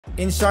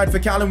Inside for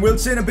Callum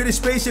Wilson, a bit of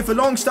space here for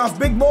Longstaff.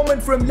 Big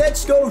moment from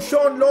Let's Go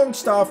Sean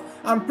Longstaff.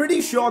 I'm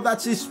pretty sure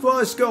that's his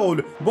first goal.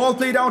 Ball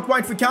played out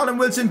wide for Callum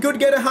Wilson. Could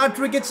get a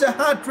hat-trick. It's a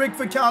hat-trick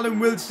for Callum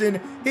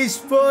Wilson. His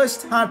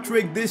first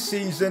hat-trick this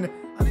season.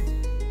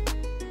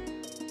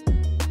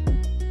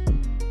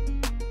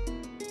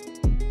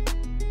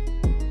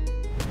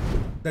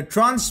 The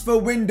transfer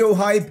window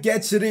hype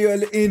gets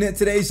real in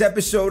today's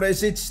episode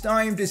as it's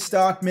time to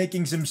start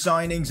making some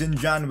signings in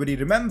January.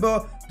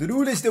 Remember, the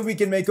rule is that we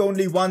can make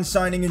only one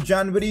signing in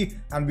January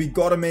and we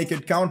gotta make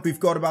it count. We've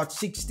got about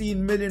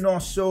 16 million or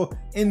so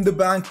in the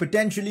bank,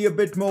 potentially a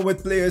bit more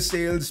with player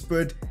sales,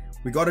 but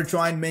we gotta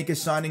try and make a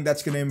signing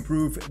that's gonna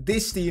improve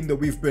this team that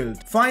we've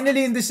built.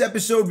 Finally, in this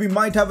episode, we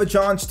might have a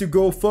chance to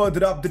go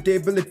further up the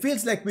table. It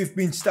feels like we've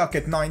been stuck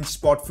at 9th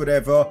spot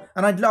forever,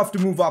 and I'd love to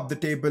move up the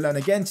table. And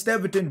against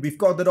Everton, we've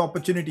got that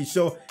opportunity.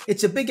 So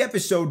it's a big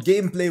episode,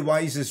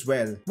 gameplay-wise as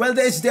well. Well,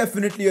 there's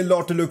definitely a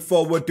lot to look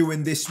forward to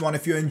in this one.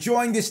 If you're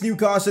enjoying this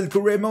Newcastle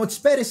career mode,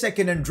 spare a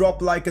second and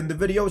drop a like on the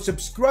video.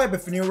 Subscribe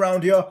if you're new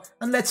around here,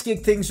 and let's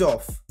kick things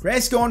off.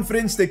 Press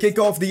conference to kick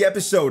off the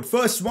episode.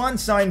 First one,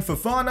 signed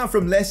Fofana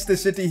from Leicester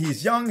City.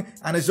 He's young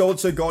and has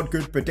also got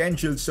good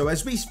potential. So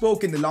as we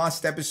spoke in the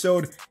last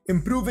episode,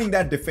 improving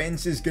that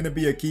defense is going to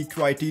be a key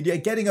criteria,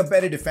 getting a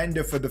better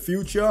defender for the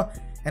future.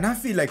 And I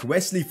feel like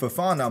Wesley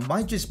Fofana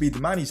might just be the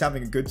man. He's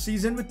having a good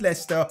season with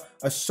Leicester,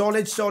 a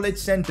solid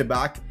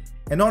centre-back.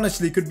 And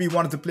honestly, could be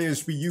one of the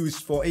players we use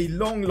for a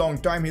long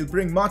time. He'll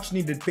bring much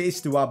needed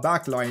pace to our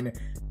backline.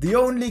 The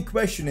only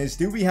question is,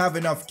 do we have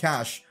enough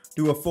cash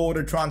to afford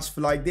a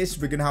transfer like this?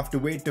 We're gonna have to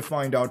wait to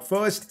find out.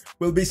 First,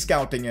 we'll be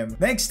scouting him.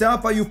 Next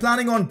up, are you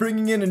planning on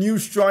bringing in a new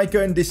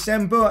striker in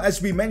December?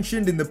 As we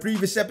mentioned in the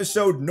previous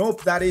episode,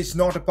 nope, that is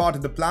not a part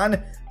of the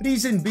plan.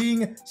 Reason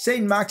being,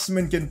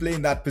 Saint-Maximin can play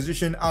in that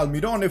position,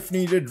 Almiron if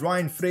needed,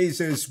 Ryan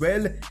Fraser as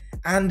well.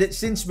 And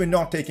since we're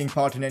not taking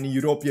part in any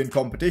European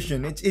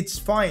competition, it's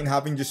fine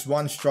having just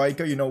one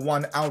striker, you know,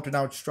 one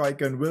out-and-out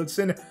striker in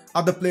Wilson.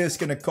 Other players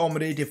can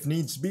accommodate if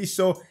needs be.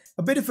 So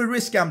a bit of a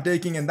risk I'm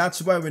taking, and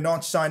that's why we're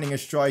not signing a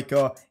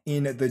striker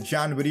in the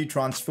January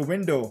transfer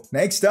window.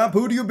 Next up,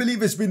 who do you believe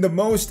has been the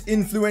most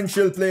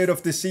influential player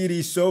of the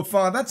series so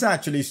far? That's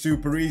actually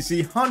super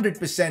easy.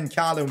 100%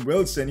 Callum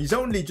Wilson. He's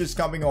only just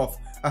coming off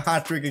a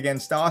hat-trick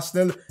against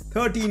Arsenal.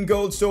 13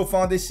 goals so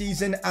far this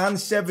season and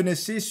 7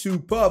 assists.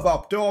 Superb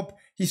up top.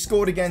 He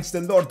scored against a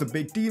lot of the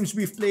big teams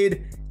we've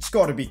played. It's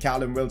got to be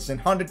Callum Wilson,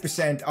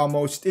 100% our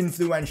most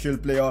influential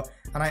player,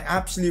 and I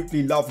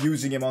absolutely love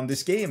using him on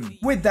this game.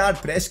 With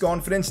that, press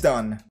conference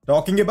done.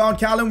 Talking about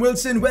Callum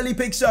Wilson, well, he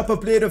picks up a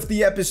Player of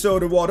the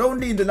Episode award.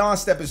 Only in the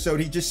last episode,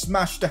 he just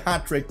smashed a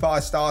hat-trick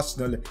past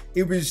Arsenal.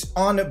 It was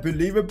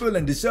unbelievable,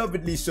 and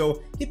deservedly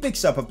so. He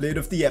picks up a Player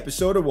of the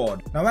Episode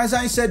award. Now, as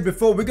I said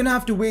before, we're going to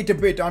have to wait a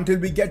bit until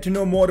we get to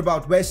know more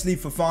about Wesley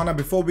Fofana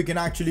before we can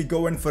actually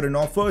go in for an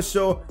offer.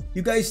 So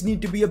you guys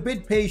need to be a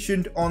bit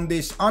patient on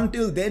this.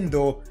 Until then,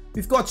 though,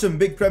 we've got some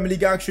big Premier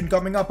League action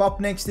coming up. Up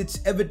next, it's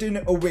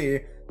Everton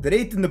away. They're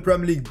 8th in the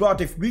Premier League,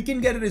 but if we can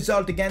get a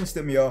result against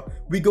them here,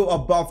 we go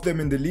above them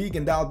in the league,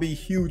 and that'll be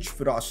huge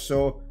for us.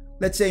 So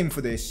let's aim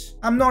for this.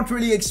 I'm not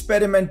really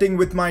experimenting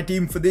with my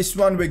team for this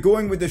one. We're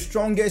going with the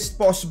strongest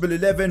possible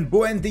 11.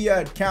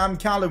 Buendia, Cam,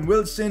 Callum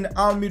Wilson,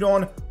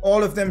 Almiron,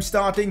 all of them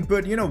starting.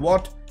 But you know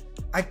what?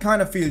 I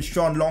kind of feel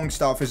Sean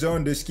Longstaff has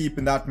earned his keep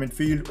in that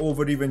midfield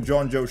over even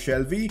John Joe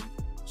Shelby.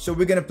 So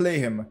we're going to play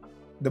him.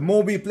 The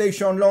more we play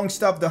Sean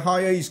Longstaff, the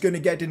higher he's going to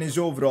get in his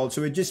overall.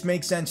 So it just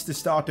makes sense to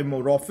start him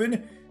more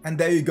often. And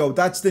there you go.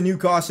 That's the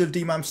Newcastle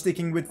team I'm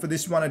sticking with for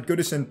this one at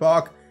Goodison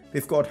Park.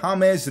 They've got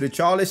James,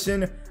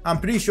 Richarlison. I'm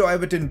pretty sure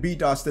Everton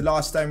beat us the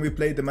last time we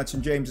played them at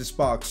St James's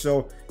Park.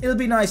 So it'll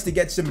be nice to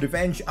get some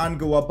revenge and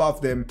go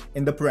above them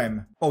in the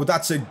Prem. Oh,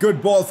 that's a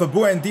good ball for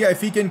Buendia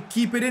if he can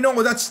keep it in.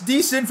 Oh, that's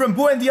decent from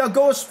Buendia.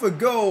 Goes for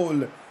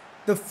goal.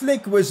 The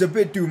flick was a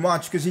bit too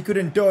much because he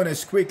couldn't turn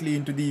as quickly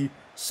into the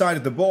side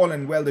of the ball,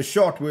 and well, the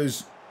shot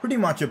was pretty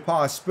much a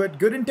pass, but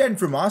good intent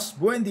from us.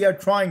 Buendia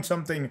trying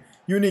something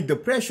unique. The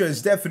pressure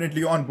is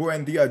definitely on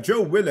Buendia.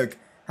 Joe Willock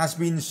has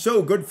been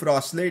so good for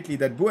us lately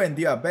that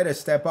Buendia better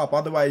step up,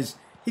 otherwise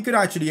he could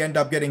actually end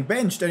up getting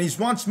benched. And he's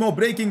once more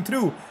breaking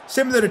through.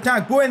 Similar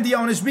attack. Buendia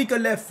on his weaker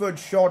left foot.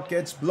 Shot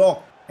gets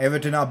blocked.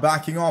 Everton are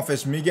backing off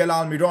as Miguel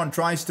Almiron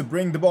tries to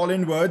bring the ball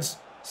inwards.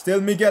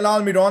 Still Miguel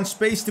Almiron.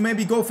 Space to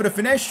maybe go for a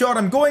finesse shot.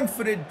 I'm going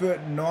for it,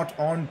 but not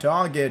on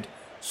target.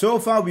 So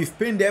far, we've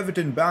pinned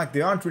Everton back.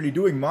 They aren't really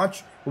doing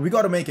much, but we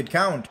got to make it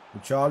count.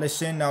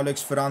 Richarlison now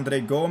looks for Andre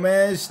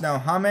Gomez. Now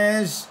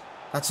James.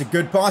 That's a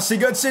good pass.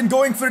 Sigurdsson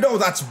going for it. Oh,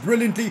 that's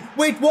brilliantly.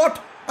 Wait,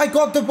 what? I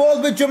got the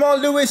ball with Jamal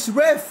Lewis.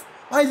 Ref,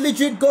 I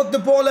legit got the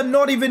ball. I'm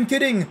not even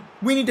kidding.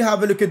 We need to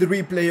have a look at the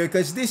replay here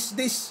because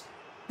this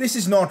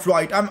is not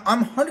right. I'm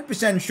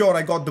 100% sure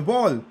I got the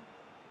ball.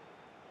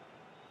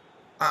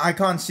 I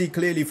can't see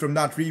clearly from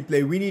that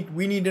replay.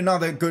 We need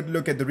another good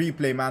look at the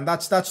replay, man.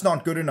 That's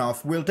not good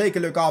enough. We'll take a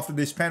look after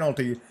this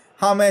penalty.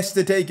 James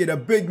to take it. A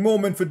big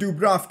moment for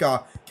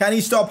Dubravka. Can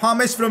he stop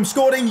James from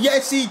scoring?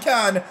 Yes, he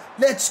can.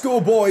 Let's go,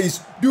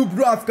 boys.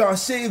 Dubravka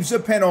saves a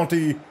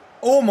penalty.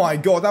 Oh my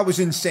god, that was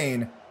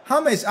insane.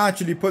 James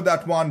actually put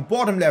that one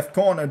bottom left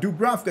corner.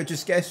 Dubravka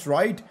just guessed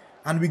right.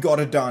 And we got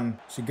it done.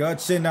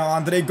 Sigurdsson now.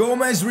 Andre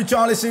Gomez.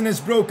 Richarlison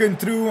has broken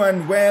through.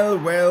 And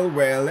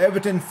well.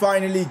 Everton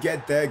finally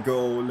get their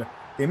goal.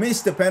 They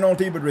missed the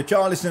penalty, but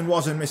Richarlison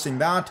wasn't missing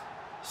that.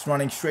 He's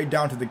running straight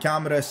down to the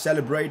camera,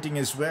 celebrating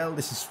as well.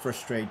 This is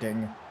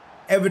frustrating.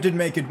 Everton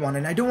make it 1.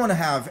 And I don't want to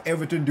have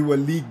Everton do a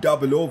league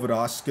double over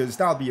us, because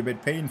that'll be a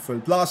bit painful.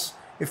 Plus,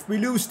 if we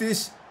lose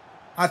this,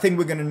 I think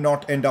we're going to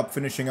not end up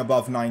finishing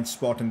above 9th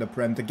spot in the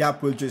Prem. The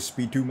gap will just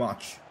be too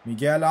much.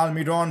 Miguel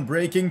Almiron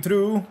breaking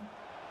through.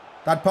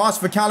 That pass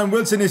for Callum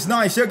Wilson is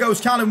nice. Here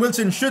goes Callum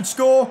Wilson. Should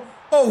score.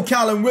 Oh,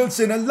 Callum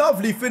Wilson. A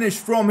lovely finish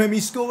from him. He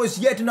scores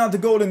yet another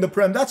goal in the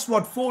Prem. That's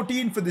what,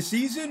 14 for the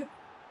season?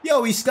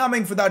 Yo, he's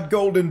coming for that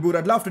golden boot.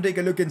 I'd love to take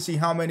a look and see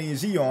how many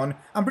is he on.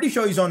 I'm pretty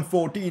sure he's on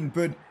 14,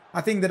 but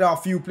I think there are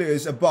a few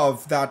players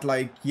above that,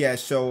 like, yeah,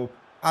 so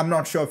I'm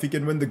not sure if he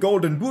can win the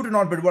golden boot or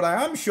not, but what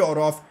I am sure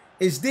of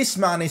is this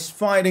man is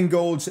firing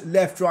goals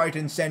left, right,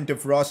 and centre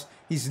for us.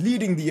 He's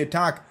leading the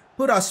attack.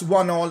 Put us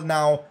 1-1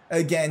 now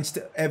against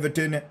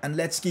Everton, and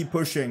let's keep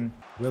pushing.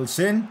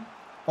 Wilson.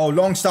 Oh,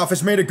 Longstaff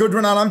has made a good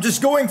run, and I'm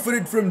just going for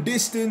it from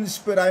distance,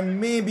 but I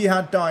maybe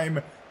had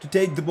time to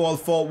take the ball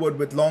forward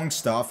with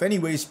Longstaff.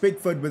 Anyways,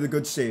 Pickford with a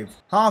good save.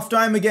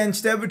 Half-time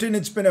against Everton.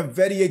 It's been a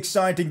very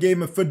exciting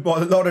game of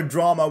football. A lot of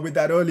drama with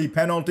that early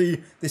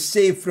penalty. The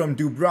save from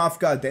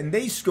Dubravka. Then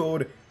they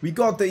scored. We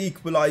got the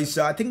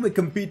equaliser. I think we're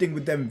competing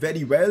with them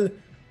very well.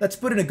 Let's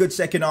put in a good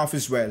second half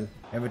as well.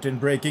 Everton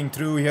breaking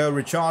through here.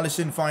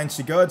 Richarlison finds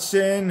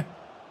Sigurdsson.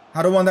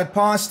 I don't want that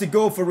pass to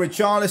go for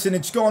Richarlison.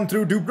 It's gone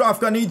through.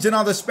 Dubravka needs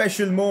another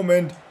special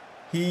moment.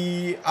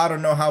 I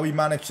don't know how he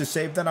managed to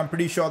save that. I'm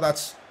pretty sure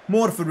that's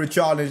more for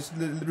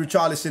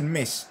Richarlison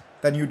miss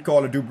than you'd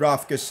call a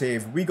Dubravka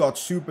save. We got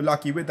super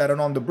lucky with that, and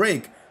on the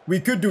break,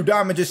 we could do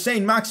damage as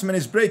Saint Maximin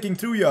is breaking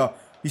through here.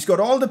 He's got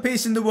all the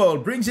pace in the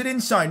world, brings it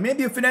inside,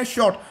 maybe a finesse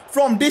shot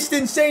from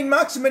distance. Saint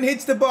Maximin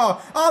hits the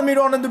bar.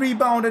 Almiron on the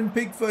rebound, and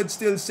Pickford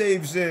still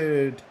saves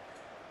it.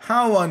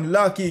 How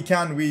unlucky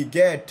can we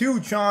get?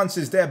 2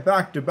 chances there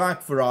back to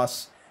back for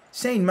us.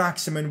 Saint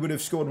Maximin would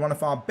have scored one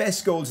of our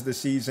best goals of the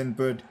season,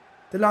 but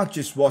the luck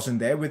just wasn't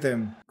there with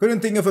him.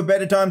 Couldn't think of a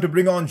better time to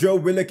bring on Joe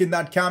Willock in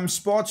that cam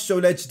spot, so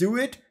let's do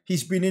it.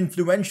 He's been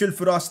influential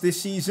for us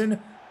this season.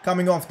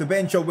 Coming off the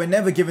bench, or we're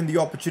never given the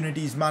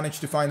opportunities,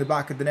 managed to find the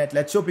back of the net.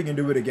 Let's hope he can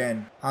do it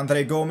again.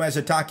 Andre Gomez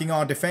attacking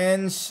our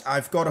defense.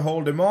 I've got to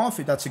hold him off.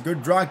 That's a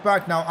good drag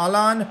back. Now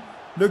Alan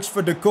looks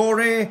for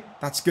Decore.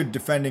 That's good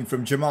defending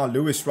from Jamal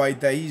Lewis right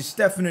there. He's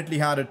definitely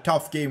had a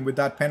tough game with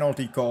that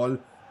penalty call,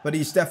 but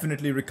he's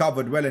definitely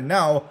recovered well. And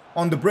now,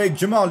 on the break,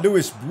 Jamal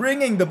Lewis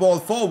bringing the ball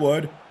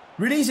forward,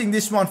 releasing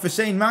this one for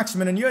Saint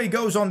Maximin, and here he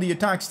goes on the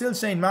attack. Still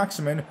Saint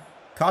Maximin,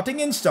 cutting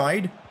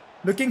inside,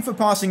 looking for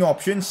passing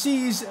options,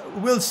 sees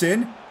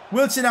Wilson.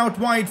 Wilson out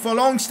wide for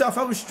Longstaff.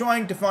 I was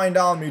trying to find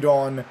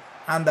Almiron,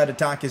 and that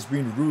attack has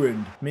been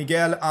ruined.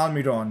 Miguel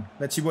Almiron.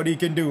 Let's see what he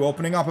can do.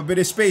 Opening up a bit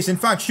of space. In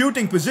fact,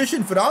 shooting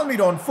position for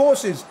Almiron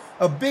forces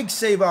a big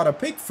save out of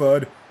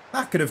Pickford.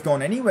 That could have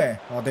gone anywhere.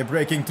 Oh, they're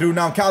breaking through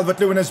now.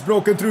 Calvert-Lewin has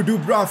broken through.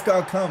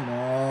 Dubravka, come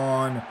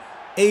on.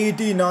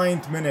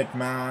 89th minute,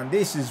 man.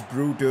 This is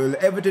brutal.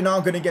 Everton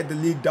are going to get the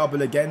league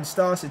double against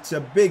us. It's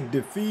a big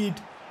defeat.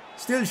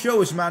 Still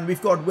shows, man,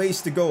 we've got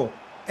ways to go.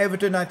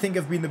 Everton, I think,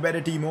 have been the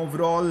better team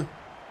overall,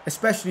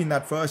 especially in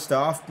that first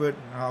half, but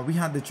we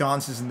had the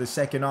chances in the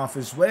second half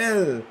as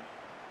well.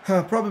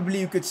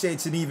 Probably you could say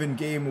it's an even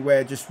game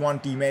where just one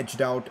team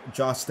edged out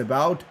just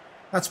about.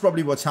 That's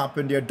probably what's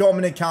happened here.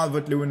 Dominic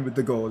Calvert-Lewin with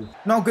the goal.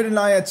 Not gonna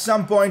lie, at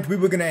some point we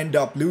were gonna end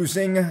up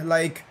losing.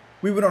 Like,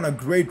 we were on a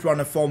great run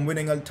of form,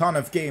 winning a ton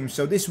of games,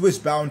 so this was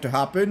bound to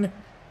happen.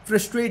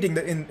 Frustrating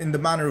in the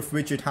manner of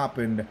which it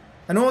happened.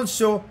 And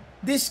also,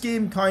 this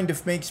game kind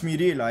of makes me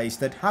realise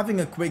that having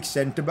a quick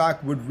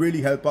centre-back would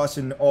really help us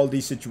in all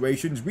these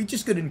situations. We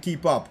just couldn't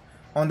keep up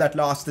on that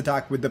last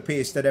attack with the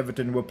pace that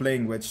Everton were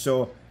playing with.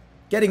 So,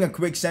 getting a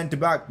quick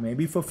centre-back,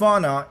 maybe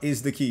Fofana,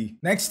 is the key.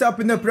 Next up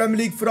in the Premier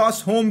League for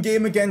us, home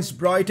game against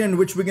Brighton,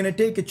 which we're going to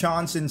take a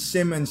chance and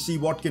sim and see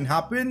what can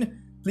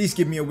happen. Please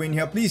give me a win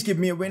here. Please give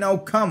me a win. Oh,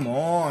 come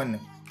on.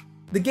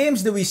 The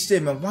games that we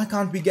sim, why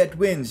can't we get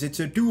wins?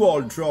 It's a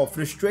 2-all draw.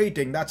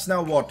 Frustrating. That's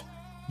now what?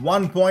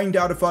 1 point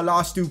out of our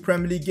last 2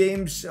 Premier League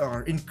games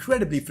are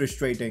incredibly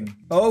frustrating.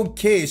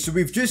 Okay, so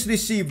we've just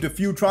received a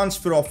few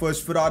transfer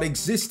offers for our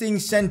existing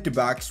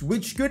centre-backs,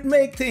 which could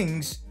make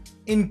things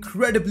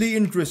incredibly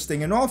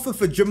interesting. An offer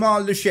for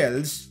Jamal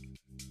Lascelles,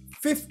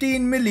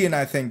 15 million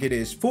I think it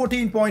is,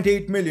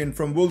 14.8 million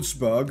from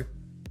Wolfsburg.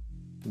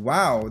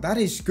 Wow, that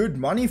is good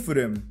money for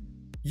him.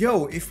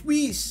 Yo, if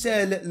we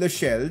sell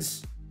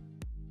Lascelles,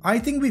 I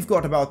think we've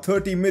got about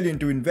 30 million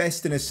to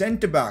invest in a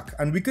centre-back,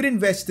 and we could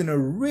invest in a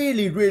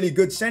really, really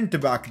good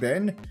centre-back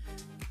then.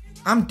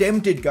 I'm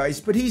tempted, guys,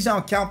 but he's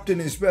our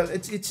captain as well.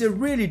 It's a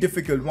really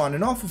difficult one.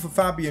 An offer for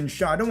Fabian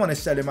Schär. I don't want to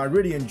sell him. I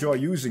really enjoy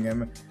using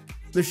him.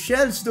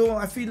 Lascelles, though,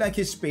 I feel like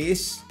his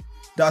pace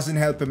doesn't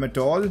help him at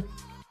all.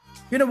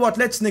 You know what,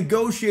 let's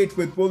negotiate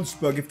with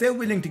Wolfsburg. If they're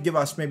willing to give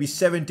us maybe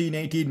 17,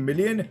 18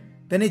 million,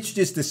 then it's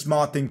just the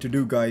smart thing to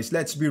do, guys.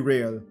 Let's be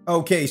real.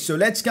 Okay, so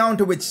let's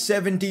counter with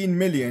 17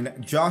 million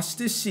just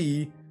to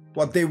see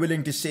what they're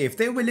willing to say. If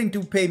they're willing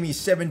to pay me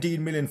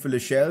 17 million for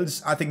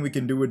Lascelles, I think we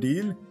can do a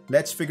deal.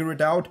 Let's figure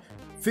it out.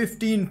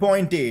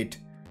 15.8.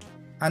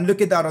 And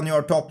look at that on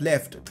your top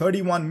left.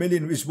 31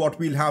 million is what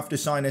we'll have to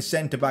sign as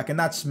centre-back. And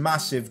that's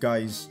massive,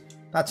 guys.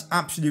 That's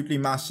absolutely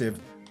massive.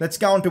 Let's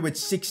counter with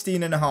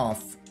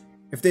 16.5.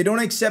 If they don't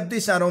accept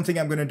this, I don't think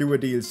I'm going to do a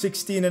deal.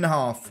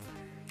 16.5.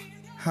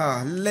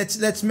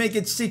 Let's make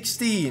it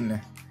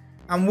 16.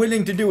 I'm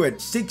willing to do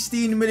it.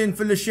 16 million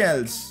for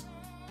Lascelles.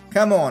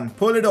 Come on,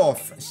 pull it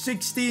off.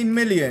 16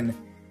 million.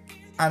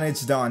 And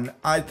it's done.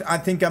 I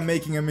think I'm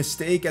making a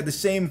mistake. At the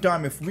same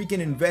time, if we can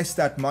invest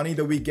that money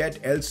that we get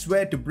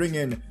elsewhere to bring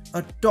in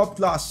a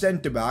top-class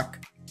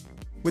centre-back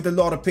with a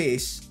lot of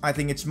pace, I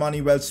think it's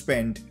money well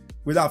spent.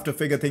 We'll have to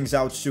figure things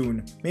out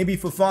soon. Maybe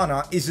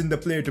Fofana isn't the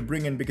player to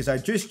bring in because I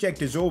just checked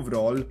his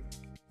overall.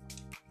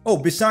 Oh,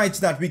 besides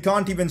that, we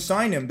can't even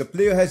sign him. The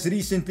player has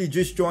recently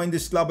just joined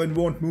this club and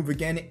won't move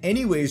again.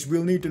 Anyways,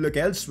 we'll need to look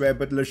elsewhere,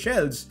 but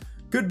Lascelles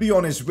could be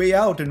on his way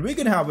out and we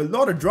can have a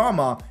lot of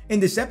drama in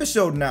this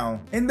episode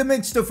now. In the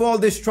midst of all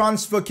this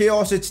transfer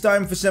chaos, it's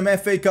time for some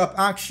FA Cup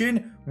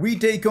action. We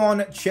take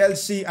on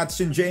Chelsea at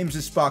St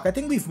James's Park. I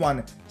think we've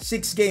won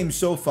 6 games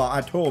so far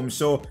at home,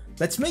 so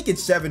let's make it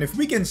 7. If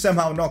we can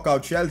somehow knock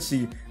out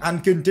Chelsea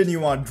and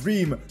continue our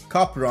dream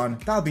cup run,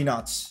 that'll be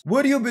nuts.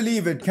 Would you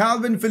believe it?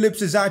 Calvin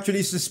Phillips is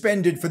actually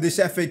suspended for this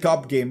FA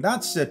Cup game.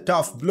 That's a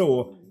tough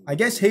blow. I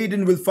guess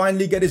Hayden will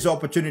finally get his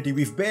opportunity.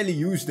 We've barely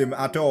used him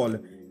at all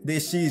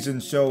this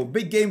season, so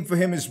big game for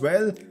him as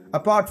well.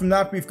 Apart from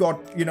that, we've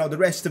got, you know, the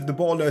rest of the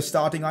ballers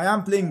starting. I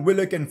am playing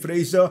Willock and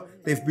Fraser.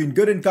 They've been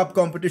good in cup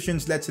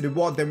competitions. Let's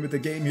reward them with a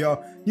game here.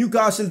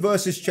 Newcastle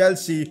versus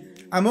Chelsea.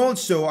 I'm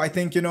also, I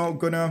think, you know,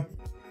 gonna...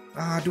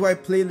 do I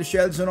play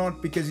Lascelles or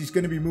not? Because he's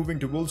going to be moving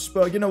to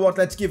Wolfsburg. You know what?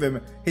 Let's give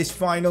him his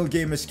final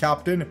game as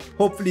captain.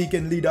 Hopefully he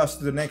can lead us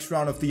to the next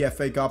round of the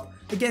FA Cup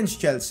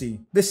against Chelsea.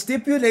 The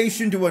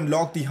stipulation to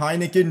unlock the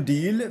Heineken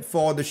deal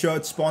for the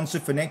shirt sponsor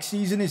for next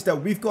season is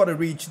that we've got to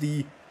reach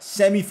the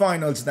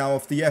semi-finals now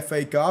of the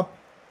FA Cup.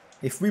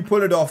 If we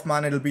pull it off,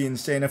 man, it'll be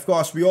insane. Of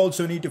course, we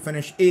also need to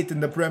finish 8th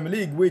in the Premier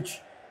League, which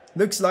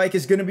looks like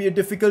is going to be a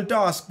difficult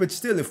task. But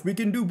still, if we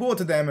can do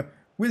both of them,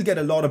 we'll get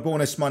a lot of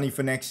bonus money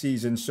for next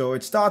season. So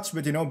it starts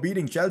with, you know,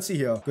 beating Chelsea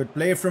here. Good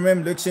play from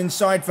him. Looks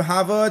inside for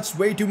Havertz.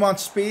 Way too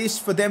much space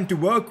for them to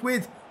work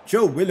with.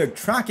 Joe Willock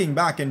tracking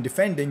back and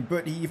defending,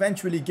 but he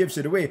eventually gives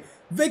it away.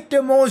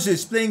 Victor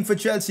Moses playing for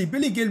Chelsea.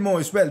 Billy Gilmore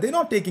as well. They're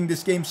not taking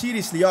this game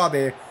seriously, are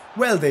they?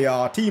 Well, they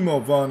are.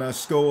 Timo Werner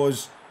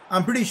scores.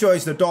 I'm pretty sure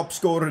he's the top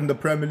scorer in the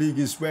Premier League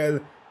as well.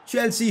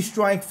 Chelsea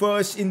strike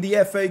first in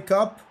the FA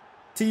Cup.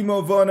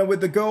 Timo Werner with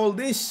the goal.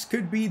 This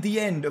could be the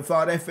end of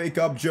our FA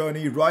Cup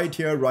journey right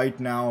here, right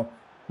now.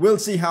 We'll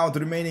see how the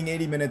remaining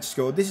 80 minutes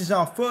go. This is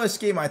our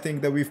first game, I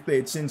think, that we've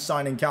played since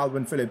signing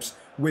Calvin Phillips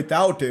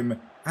without him.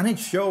 And it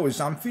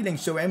shows. I'm feeling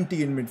so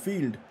empty in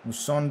midfield.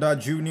 Musonda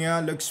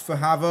Jr. looks for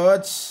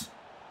Havertz.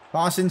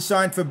 Pass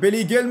inside for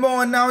Billy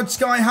Gilmore. And now it's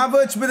Kai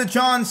Havertz with a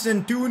chance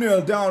and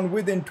 2-0 down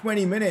within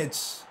 20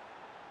 minutes.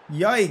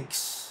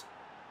 Yikes.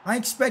 I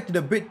expected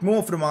a bit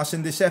more from us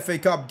in this FA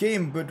Cup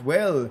game, but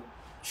well...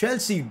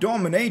 Chelsea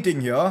dominating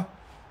here.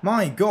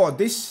 My God,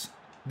 this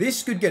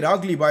could get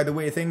ugly by the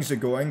way things are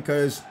going,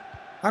 because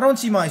I don't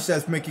see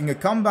myself making a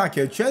comeback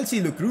here.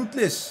 Chelsea look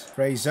ruthless.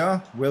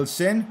 Fraser,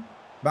 Wilson,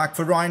 back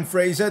for Ryan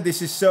Fraser.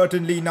 This is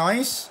certainly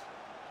nice.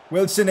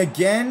 Wilson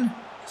again.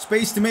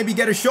 Space to maybe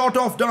get a shot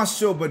off, does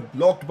so, but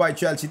blocked by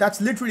Chelsea. That's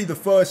literally the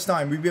first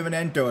time we've even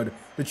entered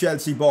the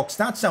Chelsea box.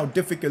 That's how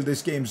difficult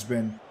this game's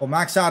been. Oh,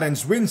 Max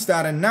Aarons wins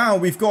that, and now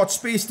we've got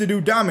space to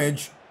do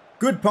damage.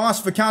 Good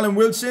pass for Callum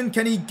Wilson.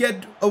 Can he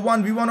get a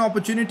 1v1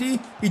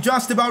 opportunity? He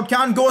just about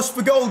can. Goes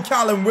for goal.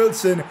 Callum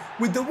Wilson.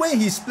 With the way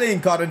he's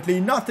playing currently,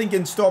 nothing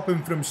can stop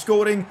him from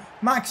scoring.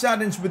 Max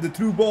Aarons with the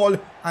through ball.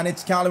 And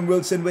it's Callum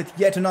Wilson with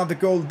yet another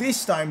goal.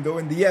 This time though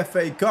in the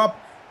FA Cup.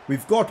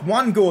 We've got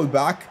 1 goal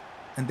back.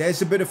 And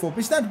there's a bit of hope.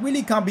 Is that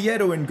Willy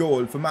Caballero in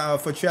goal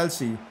for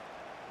Chelsea?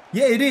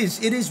 Yeah, it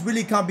is. It is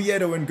Willy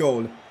Caballero in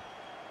goal.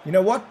 You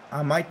know what?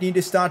 I might need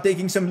to start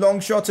taking some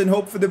long shots and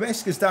hope for the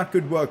best, because that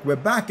could work. We're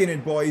back in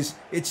it, boys.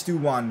 It's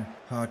 2-1.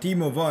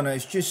 Timo Werner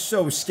is just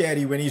so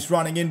scary when he's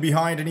running in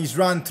behind and he's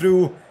run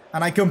through.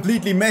 And I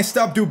completely messed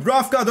up.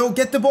 Dubravka, though,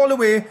 get the ball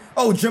away.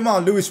 Oh,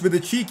 Jamal Lewis with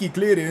a cheeky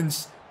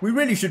clearance. We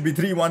really should be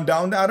 3-1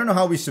 down. I don't know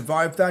how we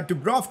survived that.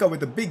 Dubravka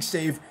with a big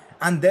save.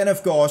 And then,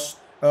 of course,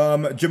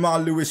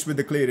 Jamal Lewis with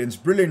the clearance.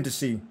 Brilliant to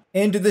see.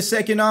 Into the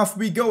second half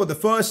we go. The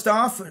first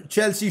half,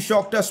 Chelsea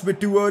shocked us with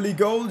 2 early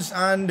goals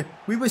and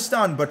we were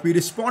stunned, but we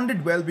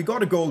responded well. We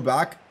got a goal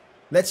back.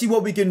 Let's see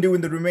what we can do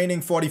in the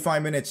remaining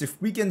 45 minutes. If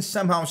we can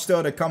somehow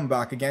stir a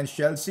comeback against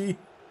Chelsea,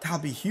 that'll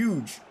be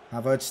huge.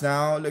 Havertz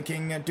now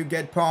looking to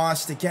get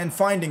past. Again,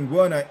 finding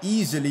Werner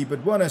easily,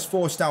 but Werner's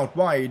forced out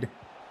wide.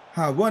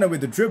 Werner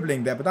with the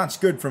dribbling there, but that's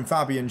good from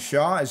Fabian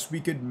Schär, as we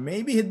could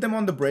maybe hit them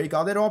on the break.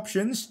 Are there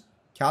options?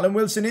 Callum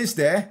Wilson is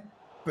there.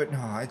 But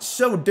it's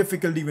so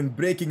difficult even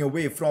breaking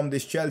away from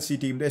this Chelsea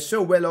team. They're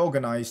so well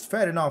organised.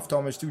 Fair enough,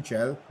 Thomas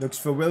Tuchel. Looks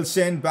for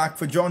Wilson. Back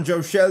for John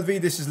Joe Shelby.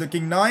 This is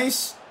looking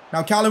nice.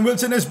 Now Callum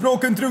Wilson has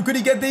broken through. Could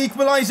he get the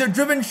equaliser?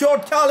 Driven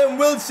shot. Callum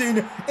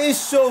Wilson is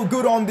so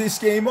good on this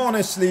game,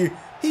 honestly.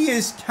 He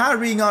is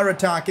carrying our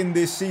attack in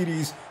this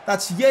series.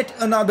 That's yet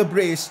another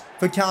brace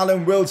for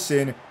Callum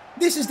Wilson.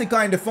 This is the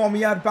kind of form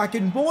he had back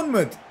in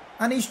Bournemouth.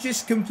 And he's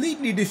just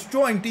completely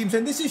destroying teams.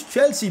 And this is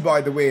Chelsea,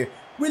 by the way.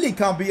 Willy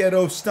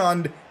Caballero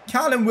stunned.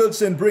 Callum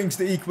Wilson brings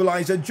the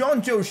equaliser.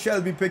 John Joe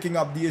Shelby picking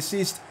up the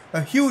assist.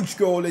 A huge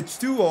goal. It's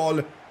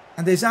 2-2.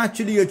 And there's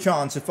actually a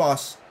chance of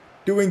us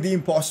doing the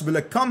impossible.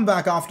 A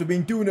comeback after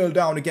being 2-0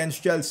 down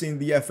against Chelsea in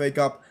the FA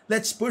Cup.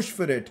 Let's push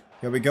for it.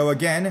 Here we go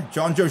again.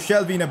 John Joe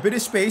Shelby in a bit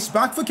of space.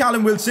 Back for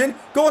Callum Wilson.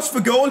 Goes for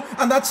goal.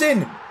 And that's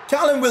in.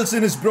 Callum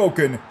Wilson is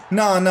broken.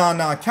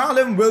 Nah.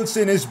 Callum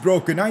Wilson is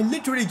broken. I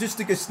literally just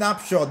took a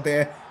snapshot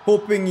there.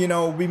 Hoping, you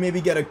know, we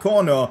maybe get a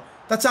corner.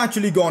 That's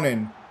actually gone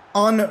in.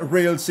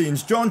 Unreal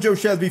scenes. John Joe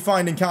Shelby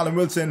finding Callum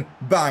Wilson.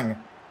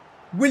 Bang.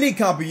 Willy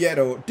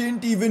Caballero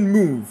didn't even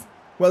move.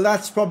 Well,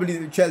 that's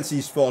probably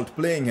Chelsea's fault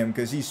playing him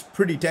because he's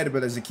pretty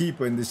terrible as a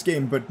keeper in this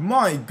game. But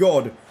my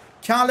God,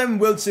 Callum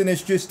Wilson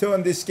has just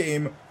turned this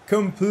game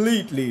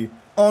completely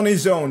on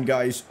his own,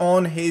 guys.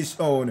 On his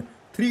own.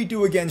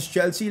 3-2 against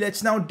Chelsea.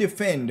 Let's now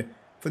defend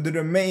for the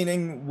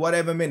remaining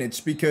whatever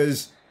minutes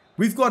because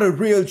we've got a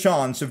real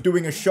chance of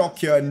doing a shock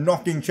here and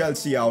knocking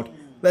Chelsea out.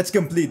 Let's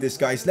complete this,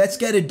 guys. Let's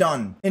get it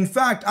done. In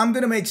fact, I'm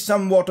going to make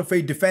somewhat of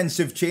a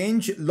defensive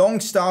change.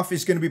 Longstaff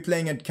is going to be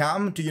playing at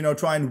cam to, you know,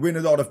 try and win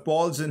a lot of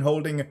balls and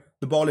holding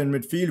the ball in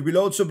midfield. We'll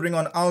also bring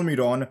on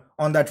Almiron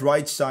on that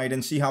right side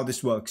and see how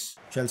this works.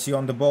 Chelsea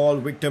on the ball.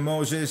 Victor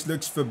Moses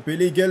looks for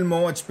Billy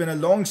Gilmore. It's been a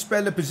long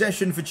spell of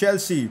possession for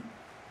Chelsea.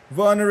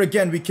 Werner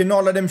again. We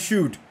cannot let him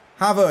shoot.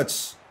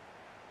 Havertz.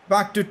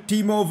 Back to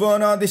Timo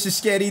Werner. This is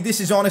scary. This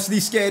is honestly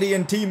scary.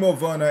 And Timo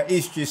Werner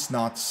is just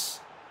nuts.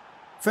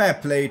 Fair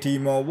play,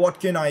 Timo. What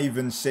can I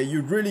even say?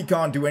 You really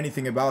can't do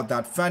anything about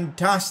that.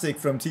 Fantastic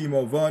from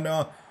Timo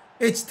Werner.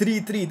 It's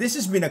 3-3. This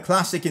has been a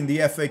classic in the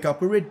FA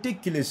Cup. A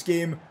ridiculous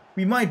game.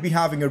 We might be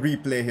having a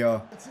replay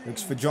here.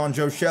 Looks for John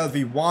Joe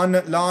Shelby. One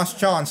last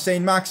chance.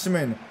 Saint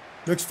Maximin.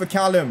 Looks for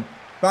Callum.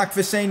 Back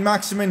for Saint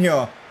Maximin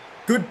here.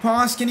 Good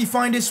pass. Can he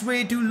find his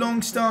way to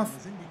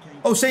Longstaff?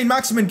 Oh, Saint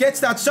Maximin gets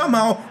that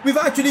somehow. We've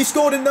actually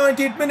scored in the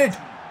 90th minute.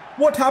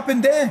 What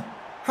happened there?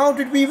 How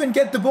did we even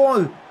get the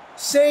ball?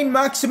 Saint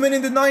Maximin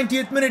in the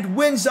 90th minute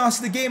wins us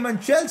the game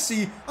and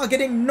Chelsea are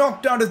getting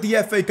knocked out of the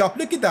FA Cup.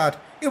 Look at that.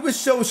 It was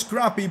so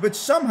scrappy, but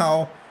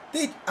somehow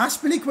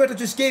Azpilicueta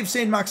just gave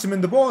Saint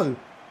Maximin the ball.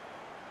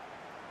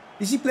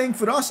 Is he playing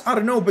for us? I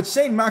don't know, but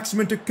Saint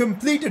Maximin took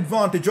complete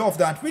advantage of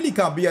that. Willy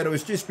Caballero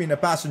has just been a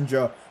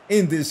passenger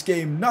in this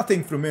game.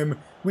 Nothing from him.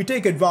 We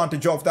take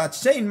advantage of that.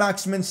 Saint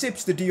Maximin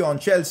sips the tea on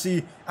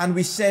Chelsea and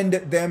we send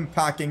them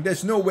packing.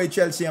 There's no way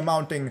Chelsea are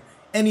mounting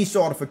any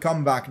sort of a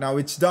comeback now.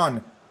 It's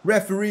done.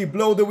 Referee,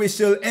 blow the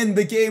whistle, end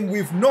the game.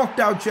 We've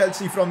knocked out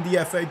Chelsea from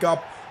the FA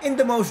Cup in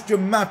the most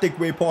dramatic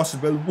way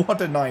possible.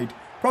 What a night.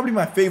 Probably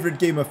my favourite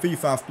game of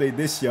FIFA I've played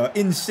this year.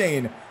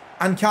 Insane.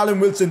 And Callum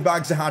Wilson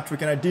bags a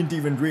hat-trick and I didn't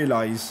even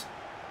realise.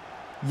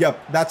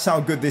 Yep, that's how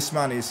good this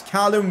man is.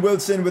 Callum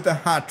Wilson with a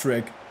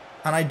hat-trick.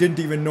 And I didn't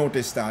even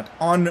notice that.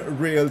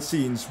 Unreal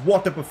scenes.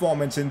 What a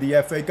performance in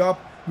the FA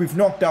Cup. We've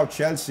knocked out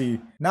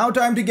Chelsea. Now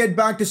time to get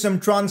back to some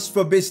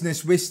transfer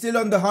business. We're still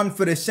on the hunt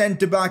for a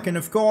centre-back. And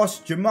of course,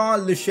 Jamal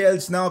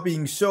Lascelles now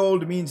being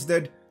sold means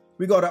that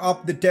we got to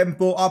up the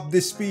tempo, up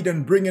the speed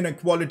and bring in a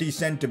quality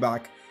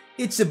centre-back.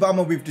 It's a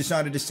bummer we've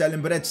decided to sell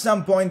him. But at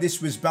some point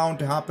this was bound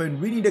to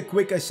happen. We need a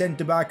quicker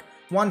centre-back.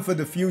 One for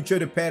the future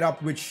to pair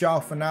up with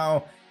Shah for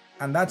now.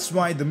 And that's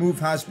why the move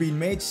has been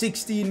made.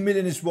 16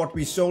 million is what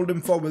we sold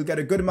him for. We'll get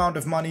a good amount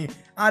of money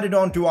added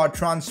on to our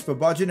transfer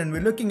budget. And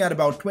we're looking at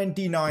about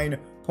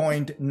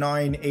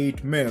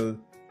 29.98 mil.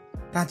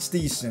 That's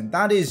decent.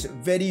 That is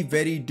very,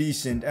 very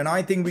decent. And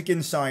I think we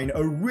can sign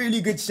a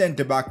really good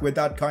centre-back with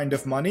that kind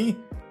of money.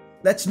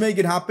 Let's make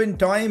it happen.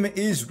 Time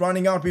is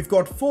running out. We've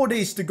got 4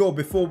 days to go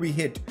before we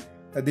hit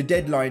the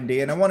deadline day,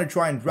 and I want to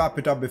try and wrap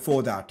it up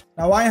before that.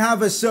 Now, I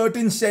have a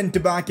certain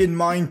centre-back in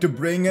mind to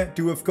bring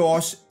to, of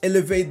course,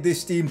 elevate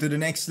this team to the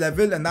next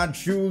level, and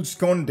that's Jules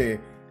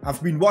Koundé.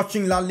 I've been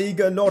watching La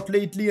Liga a lot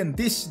lately, and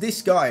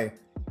this guy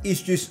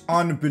is just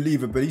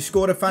unbelievable. He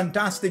scored a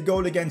fantastic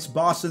goal against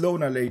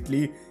Barcelona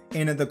lately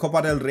in the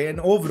Copa del Rey, and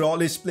overall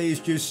his play is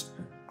just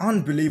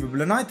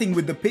unbelievable. And I think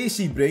with the pace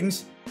he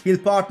brings, he'll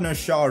partner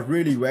Shah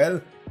really well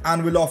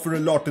and will offer a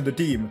lot to the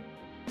team.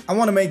 I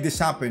want to make this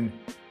happen.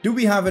 Do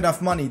we have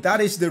enough money?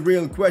 That is the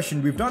real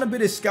question. We've done a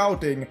bit of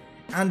scouting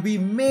and we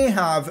may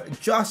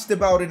have just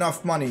about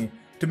enough money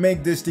to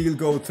make this deal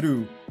go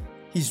through.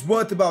 He's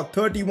worth about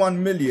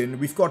 31 million.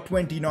 We've got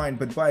 29,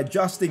 but by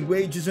adjusting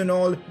wages and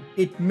all,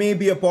 it may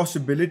be a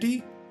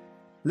possibility.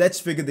 Let's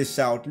figure this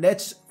out.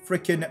 Let's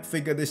freaking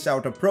figure this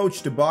out.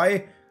 Approach to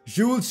buy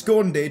Jules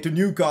Koundé to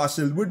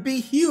Newcastle would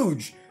be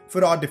huge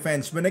for our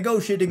defense. We're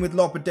negotiating with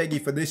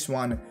Lopetegui for this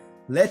one.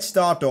 Let's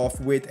start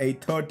off with a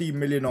 30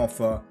 million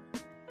offer.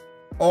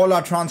 all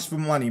our transfer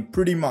money,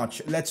 pretty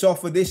much. Let's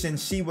offer this and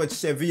see what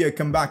Sevilla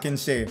come back and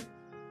say.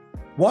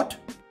 What?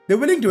 They're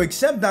willing to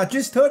accept that?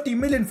 Just 30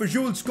 million for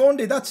Jules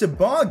Koundé? That's a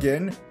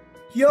bargain.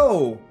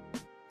 Yo,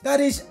 that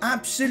is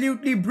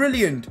absolutely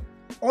brilliant.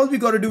 All we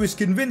got to do is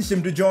convince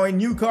him to join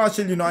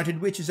Newcastle United,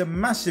 which is a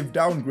massive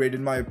downgrade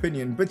in my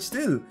opinion. But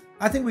still,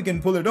 I think we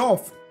can pull it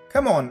off.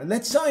 Come on,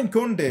 let's sign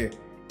Koundé.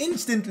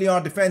 Instantly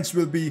our defense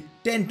will be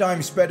 10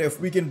 times better if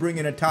we can bring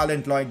in a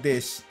talent like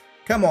this.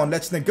 Come on,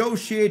 let's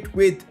negotiate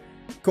with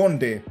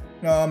Koundé.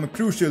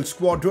 Crucial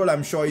squad role,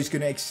 I'm sure he's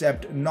going to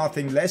accept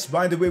nothing less.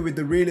 By the way, with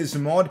the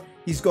realism mod,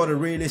 he's got a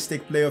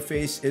realistic player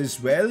face as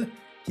well.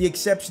 He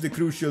accepts the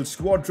crucial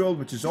squad role,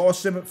 which is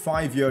awesome.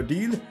 5-year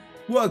deal.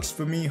 Works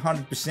for me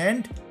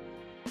 100%.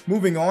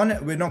 Moving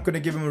on, we're not going to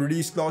give him a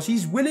release clause.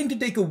 He's willing to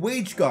take a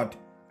wage cut.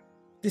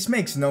 This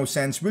makes no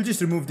sense. We'll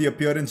just remove the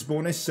appearance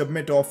bonus,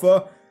 submit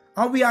offer.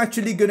 Are we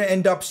actually going to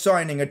end up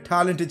signing a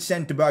talented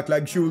centre-back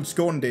like Jules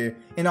Koundé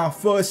in our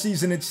first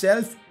season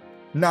itself?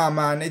 Nah,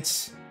 man,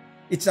 it's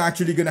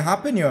actually going to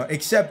happen here.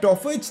 Accept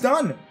offer, it's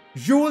done.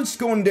 Jules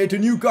Koundé to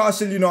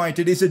Newcastle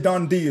United is a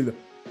done deal.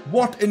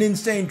 What an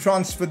insane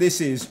transfer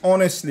this is,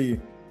 honestly.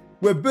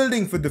 We're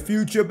building for the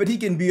future, but he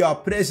can be our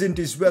present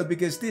as well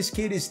because this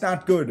kid is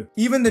that good.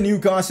 Even the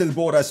Newcastle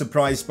board are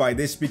surprised by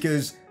this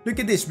because look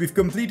at this. We've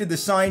completed the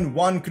sign,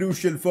 one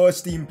crucial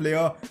first team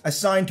player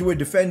assigned to a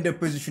defender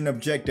position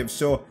objective.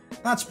 So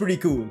that's pretty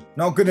cool.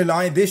 Not gonna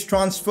lie, this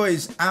transfer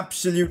is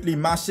absolutely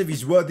massive.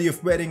 He's worthy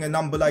of wearing a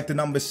number like the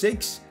number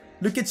 6.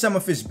 Look at some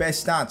of his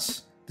best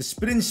stats. The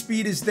sprint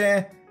speed is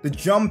there. The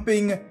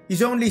jumping,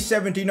 he's only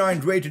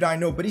 79 rated, I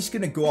know, but he's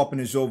going to go up in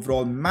his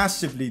overall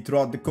massively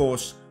throughout the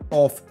course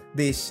of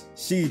this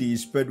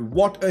series. But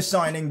what a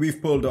signing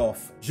we've pulled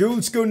off.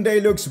 Jules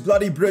Koundé looks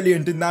bloody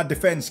brilliant in that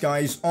defense,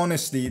 guys.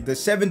 Honestly, the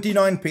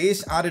 79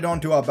 pace added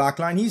onto our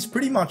backline, he's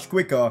pretty much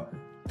quicker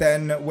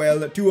than,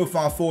 well, 2 of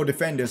our 4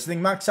 defenders. I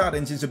think Max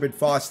Adams is a bit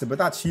faster, but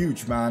that's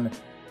huge, man.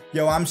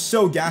 Yo, I'm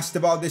so gassed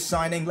about this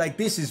signing. Like,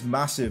 this is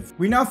massive.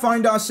 We now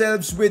find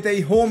ourselves with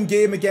a home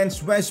game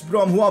against West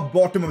Brom, who are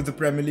bottom of the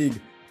Premier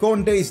League.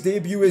 Koundé's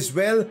debut as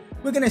well.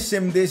 We're going to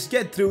sim this,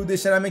 get through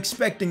this, and I'm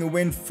expecting a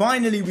win.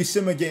 Finally, we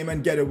sim a game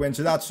and get a win,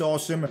 so that's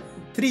awesome.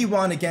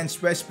 3-1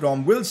 against West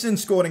Brom. Wilson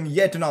scoring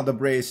yet another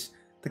brace.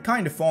 The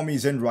kind of form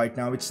he's in right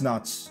now, it's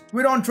nuts.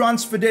 We're on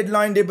transfer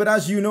deadline day, but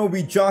as you know,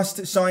 we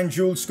just signed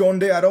Jules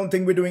Koundé. I don't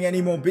think we're doing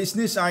any more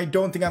business. I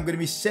don't think I'm going to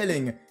be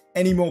selling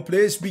any more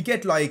players. We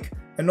get like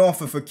an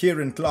offer for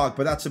Kieran Clark,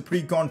 but that's a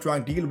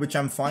pre-contract deal, which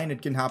I'm fine,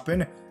 it can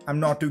happen. I'm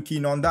not too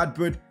keen on that,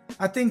 but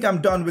I think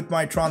I'm done with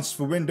my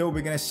transfer window.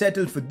 We're going to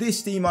settle for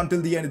this team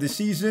until the end of the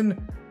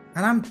season,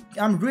 and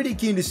I'm really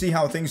keen to see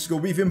how things go.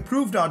 We've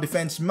improved our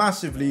defense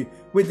massively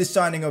with the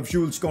signing of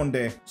Jules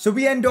Koundé. So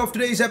we end off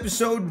today's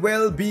episode,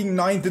 well, being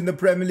 9th in the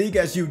Premier League,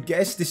 as you'd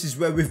guess. This is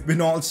where we've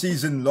been all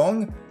season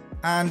long,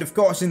 and of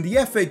course in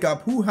the FA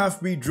Cup, who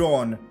have we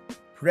drawn?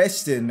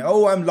 Preston.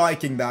 Oh, I'm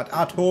liking that.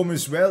 At home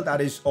as well.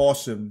 That is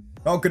awesome.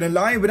 Not gonna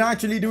lie, we're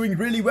actually doing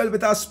really well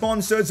with our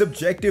sponsors'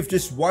 objective.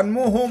 Just one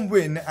more home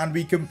win and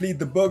we complete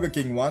the Burger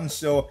King one.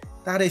 So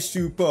that is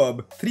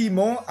superb. 3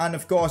 more and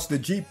of course the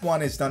Jeep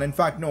one is done. In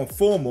fact, no,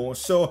 4 more.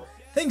 So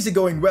things are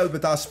going well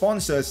with our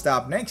sponsors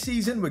tab. Next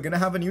season, we're gonna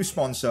have a new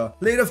sponsor.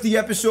 Later of the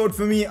episode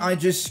for me, I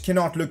just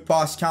cannot look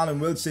past Callum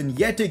Wilson.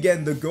 Yet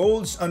again, the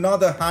goals,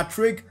 another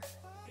hat-trick.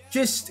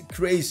 Just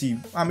crazy.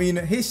 I mean,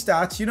 his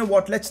stats, you know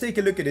what? Let's take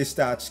a look at his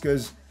stats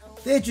because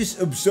they're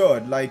just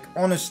absurd. Like,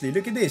 honestly,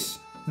 look at this.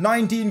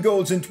 19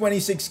 goals in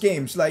 26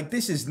 games. Like,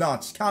 this is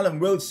nuts. Callum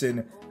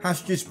Wilson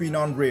has just been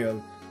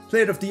unreal.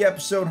 Player of the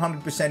episode,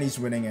 100% he's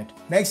winning it.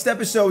 Next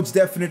episode's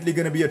definitely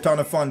going to be a ton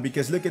of fun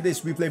because look at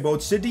this. We play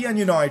both City and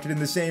United in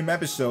the same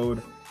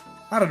episode.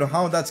 I don't know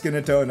how that's going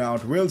to turn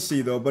out. We'll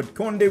see though. But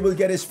Koundé will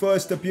get his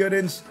first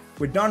appearance.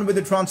 We're done with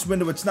the transfer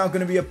window. It's now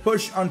going to be a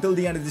push until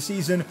the end of the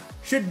season.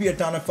 Should be a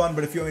ton of fun.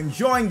 But if you're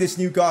enjoying this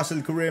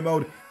Newcastle career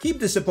mode, keep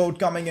the support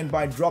coming in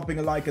by dropping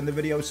a like on the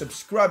video.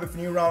 Subscribe if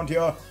you're new around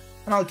here.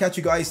 And I'll catch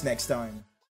you guys next time.